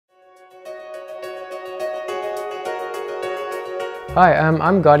Hi,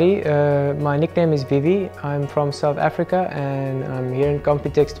 I'm Gotti. My nickname is Vivi. I'm from South Africa and I'm here in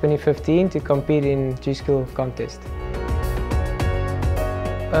Computex 2015 to compete in G-School contest.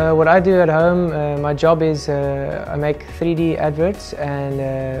 What I do at home, my job is I make 3D adverts and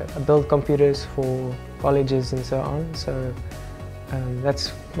I build computers for colleges and so on. So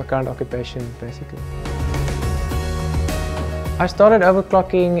that's my current occupation basically. I started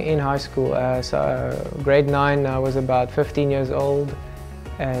overclocking in high school. Grade 9, I was about 15 years old,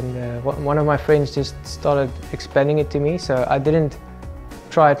 and one of my friends just started explaining it to me. So I didn't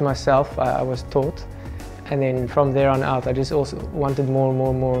try it myself, I was taught. And then from there on out, I just also wanted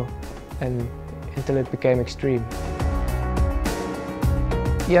more, and until it became extreme.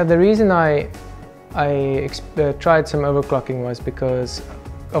 Yeah, the reason I tried some overclocking was because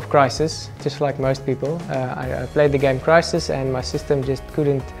of Crisis, just like most people. I played the game Crisis and my system just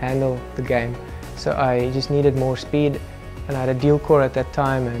couldn't handle the game. So I just needed more speed, and I had a dual core at that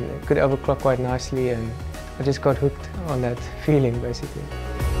time and it could overclock quite nicely, and I just got hooked on that feeling basically.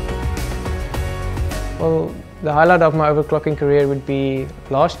 Well, the highlight of my overclocking career would be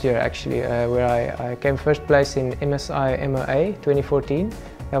last year actually, where I came first place in MSI MOA 2014.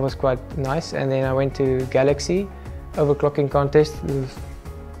 That was quite nice, and then I went to Galaxy overclocking contest.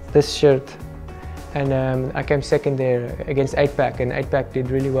 This shirt, and I came second there against 8-pack, and 8-pack did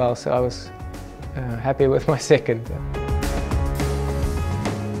really well, so I was happy with my second.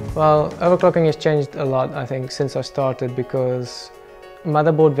 Well, overclocking has changed a lot, I think, since I started, because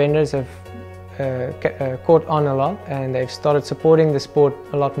motherboard vendors have caught on a lot and they've started supporting the sport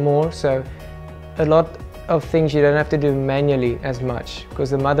a lot more, so a lot of things you don't have to do manually as much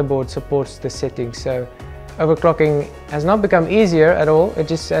because the motherboard supports the settings. So overclocking has not become easier at all,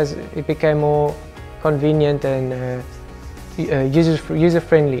 it became more convenient and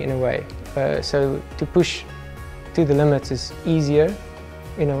user-friendly in a way. So to push to the limits is easier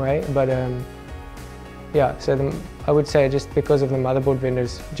in a way, but yeah, so I would say just because of the motherboard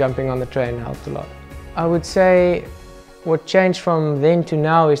vendors jumping on the train helped a lot. I would say what changed from then to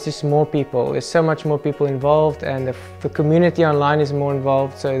now is just more people. There's so much more people involved, and the community online is more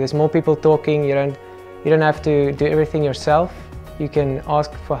involved, so there's more people talking. You don't have to do everything yourself. You can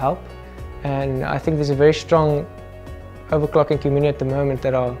ask for help, and I think there's a very strong overclocking community at the moment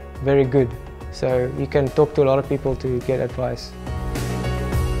that are very good. So you can talk to a lot of people to get advice.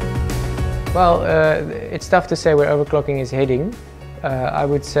 Well, it's tough to say where overclocking is heading. I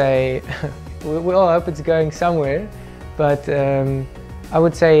would say we all hope it's going somewhere, but I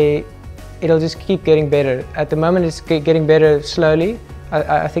would say it'll just keep getting better. At the moment it's getting better slowly.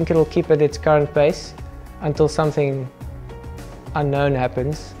 I think it'll keep at its current pace until something unknown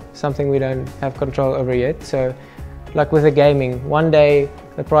happens, something we don't have control over yet. So, like with the gaming, one day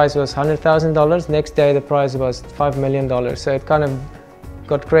the prize was $100,000, next day the prize was $5 million. So it kind of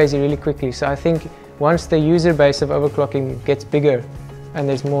got crazy really quickly. So I think once the user base of overclocking gets bigger and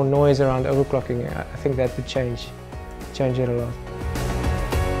there's more noise around overclocking, I think that would change it a lot.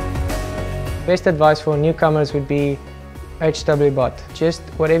 Best advice for newcomers would be HWBot. Just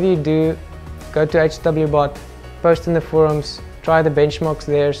whatever you do, go to HWBot, post in the forums, try the benchmarks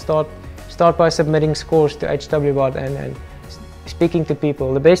there, start by submitting scores to HWBot and speaking to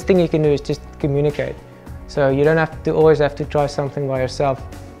people. The best thing you can do is just communicate. So you don't always have to try something by yourself.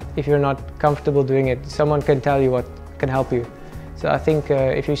 If you're not comfortable doing it, someone can tell you what can help you. So I think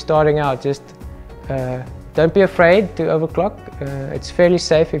if you're starting out, just don't be afraid to overclock. It's fairly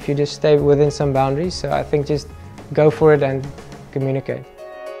safe if you just stay within some boundaries. So I think just go for it and communicate.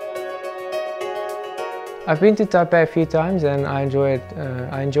 I've been to Taipei a few times and I enjoy it.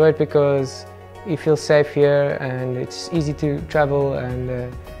 I enjoy it because you feel safe here and it's easy to travel,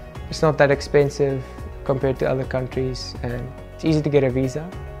 and it's not that expensive compared to other countries, and it's easy to get a visa.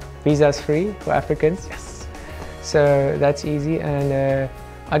 Visa's free for Africans. Yes. So that's easy, and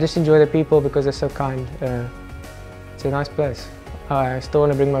I just enjoy the people because they're so kind. It's a nice place. I still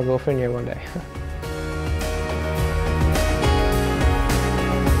want to bring my girlfriend here one day.